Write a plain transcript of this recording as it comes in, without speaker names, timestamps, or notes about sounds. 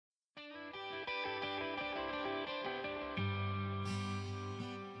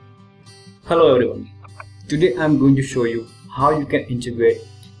Hello everyone. Today I am going to show you how you can integrate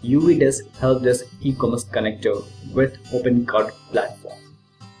UVdesk Helpdesk e-commerce connector with Opencart platform.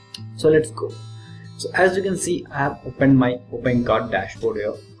 So let's go. So as you can see, I have opened my Opencart dashboard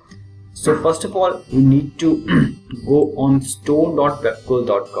here. So first of all, you need to go on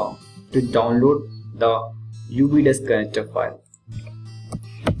store.webcool.com to download the UVdesk connector file.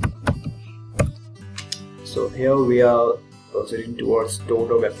 So here we are proceeding towards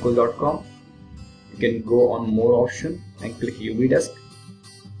store.webcool.com. You can go on more option and click UVdesk.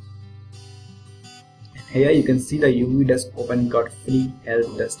 Here you can see the UVdesk Opencart free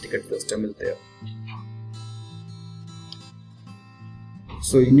helpdesk ticket system is there.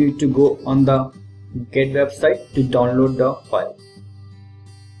 So you need to go on the get website to download the file,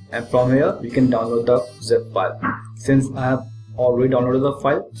 and from here you can download the zip file. Since I have already downloaded the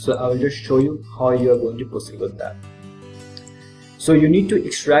file, so I will just show you how you are going to proceed with that. So you need to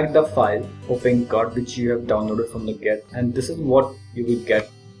extract the file Opencart which you have downloaded from the get, and this is what you will get,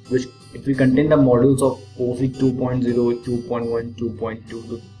 which it will contain the modules of OC 2.0, 2.1, 2.2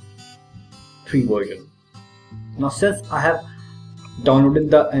 to 3 version. Now since I have downloaded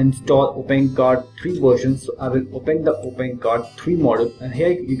the install Opencart 3 version, so I will open the Opencart 3 module, and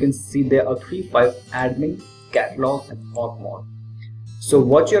here you can see there are 3 files: admin, catalog and org mod. So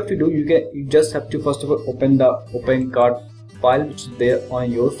what you have to do, you just have to first of all open the Opencart file which is there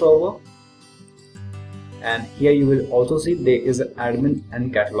on your server, and here you will also see there is an admin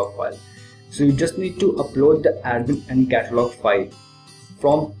and catalog file. So you just need to upload the admin and catalog file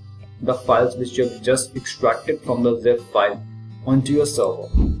from the files which you have just extracted from the zip file onto your server.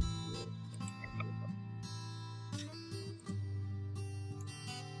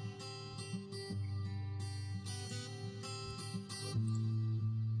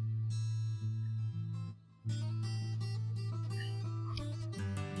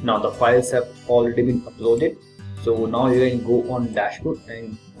 Now the files have already been uploaded, so now you can go on dashboard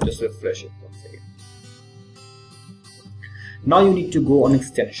and just refresh it once again. Now you need to go on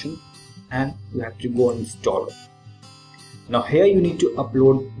extension and you have to go on installer. Now here you need to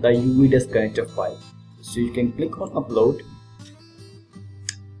upload the UVdesk connector file, so you can click on upload,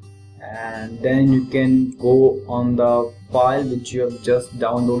 and then you can go on the file which you have just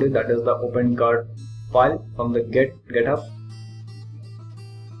downloaded, that is the Opencart file from the GitHub.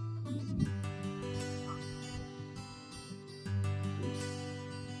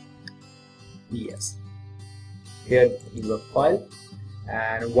 Yes, here is the file,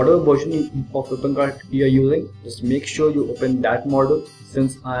 and whatever version of Opencart you are using, just make sure you open that module.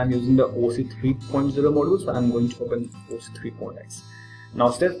 Since I am using the OC 3.0 module, so I am going to open OC 3.x. Now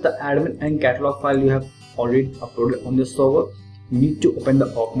since the admin and catalog file you have already uploaded on the server, you need to open the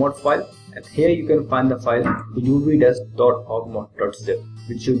org mod file, and here you can find the file uvdesk.orgmod.zip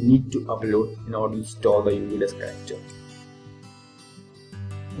which you need to upload in order to install the UVdesk connector.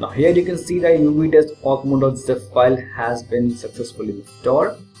 Now here you can see that UVdesk orgmod.zip file has been successfully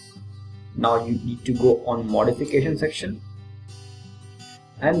installed. Now you need to go on modification section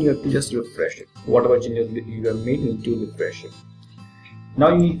and you have to just refresh it. Whatever changes you have made, you need to refresh it. Now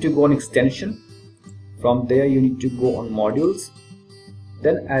you need to go on extension. From there you need to go on modules.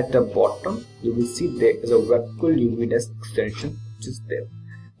 Then at the bottom you will see there is a Webcool UVdesk extension which is there.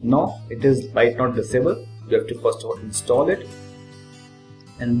 Now it is right now disabled. You have to first of all install it,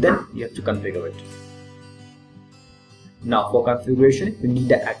 and then you have to configure it. Now for configuration, you need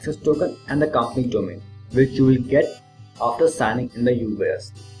the access token and the company domain, which you will get after signing in the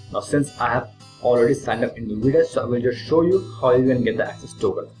UVdesk. Now since I have already signed up in UVdesk, so I will just show you how you can get the access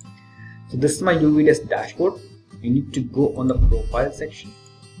token. So this is my UVdesk dashboard. You need to go on the profile section,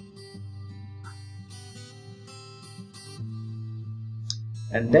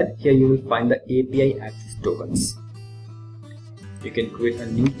 and then here you will find the API access tokens. You can create a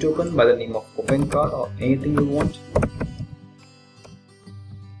new token by the name of Opencart or anything you want.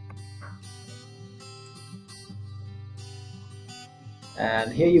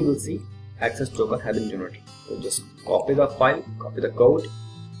 And here you will see access token has been generated. So just copy the file, copy the code,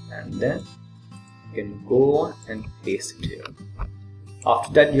 and then you can go on and paste it here.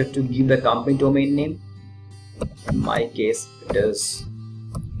 After that you have to give the company domain name. In my case it is,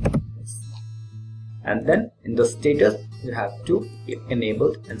 and then in the status you have to click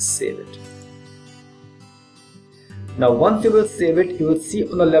enable and save it. Now once you will save it, you will see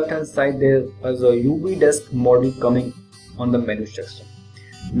on the left hand side there is a UVdesk module coming on the menu section.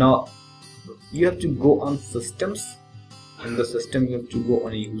 Now you have to go on systems. In the system you have to go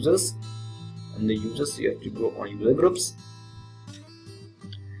on users, and the users you have to go on user groups.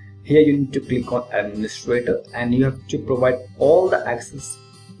 Here you need to click on administrator, and you have to provide all the access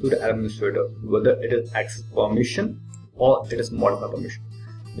to the administrator, whether it is access permission or it is modify permission.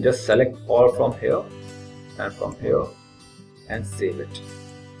 Just select all from here and save it.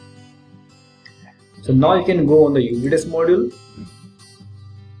 So now you can go on the UVdesk module,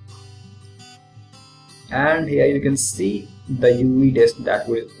 and here you can see the UVdesk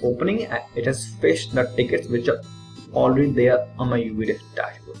dashboard is opening and it has fetched the tickets which are already there on my UVdesk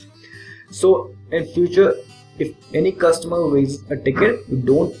dashboard. So in future, if any customer raises a ticket, you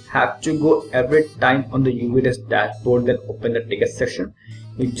don't have to go every time on the UVdesk dashboard then open the ticket section.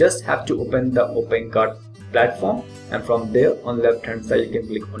 You just have to open the Opencart platform, and from there on the left hand side you can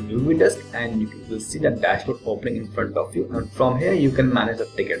click on UVdesk and you will see the dashboard opening in front of you, and from here you can manage the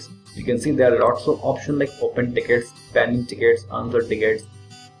tickets. You can see there are lots of options like open tickets, pending tickets, unanswered tickets.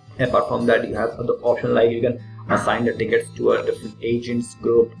 Apart from that, you have other options like you can assign the tickets to a different agents,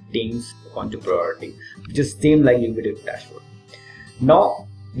 group, teams according to priority, which is same like UVdesk dashboard. Now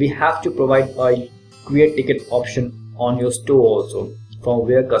we have to provide a create ticket option on your store also, from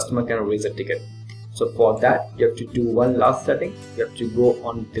where customer can raise a ticket. So for that you have to do one last setting. You have to go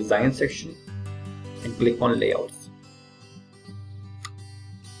on design section and click on layouts.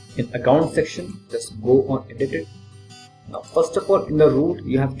 In account section, just go on edit it. Now first of all, in the root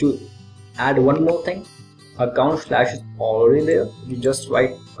you have to add one more thing. Account slash is already there, you just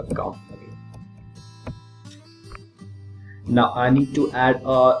write account again. Now I need to add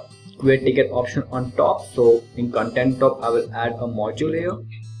a create ticket option on top, so in content tab I will add a module here,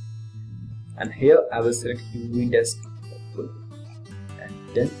 and here I will select UVdesk and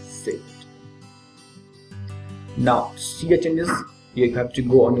then save it. Now to see the changes, you have to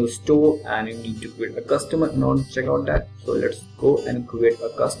go on your store and you need to create a customer in order to check out that. So let's go and create a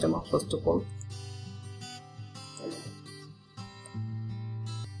customer first of all.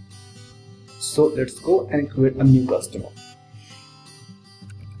 So let's go and create a new customer.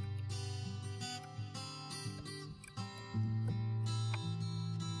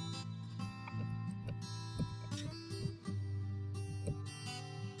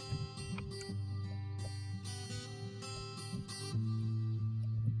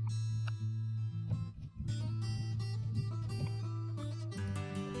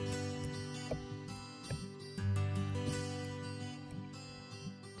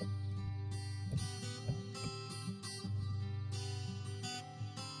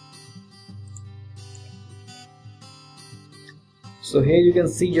 So here you can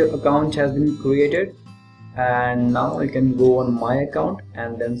see your account has been created, and now you can go on my account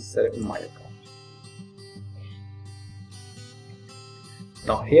and then select my account.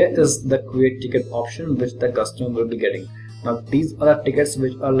 Now here is the create ticket option which the customer will be getting. Now these are the tickets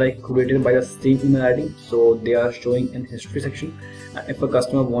which are like created by the same email ID, so they are showing in history section, and if a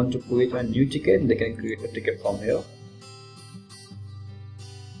customer wants to create a new ticket, they can create a ticket from here,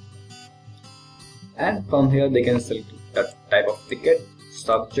 and from here they can select the type of ticket,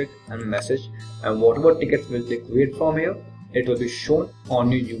 subject and message, and whatever tickets will they create from here, it will be shown on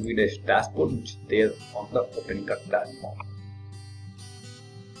your UVdesk dashboard which is there on the Opencart platform.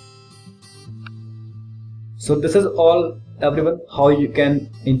 So this is all everyone, how you can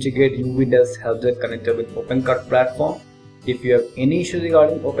integrate UVdesk Helpdesk connector with Opencart platform. If you have any issue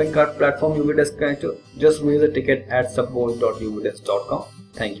regarding Opencart platform UVdesk connector, just raise a ticket at support.uvdesk.com.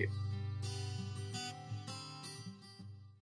 Thank you.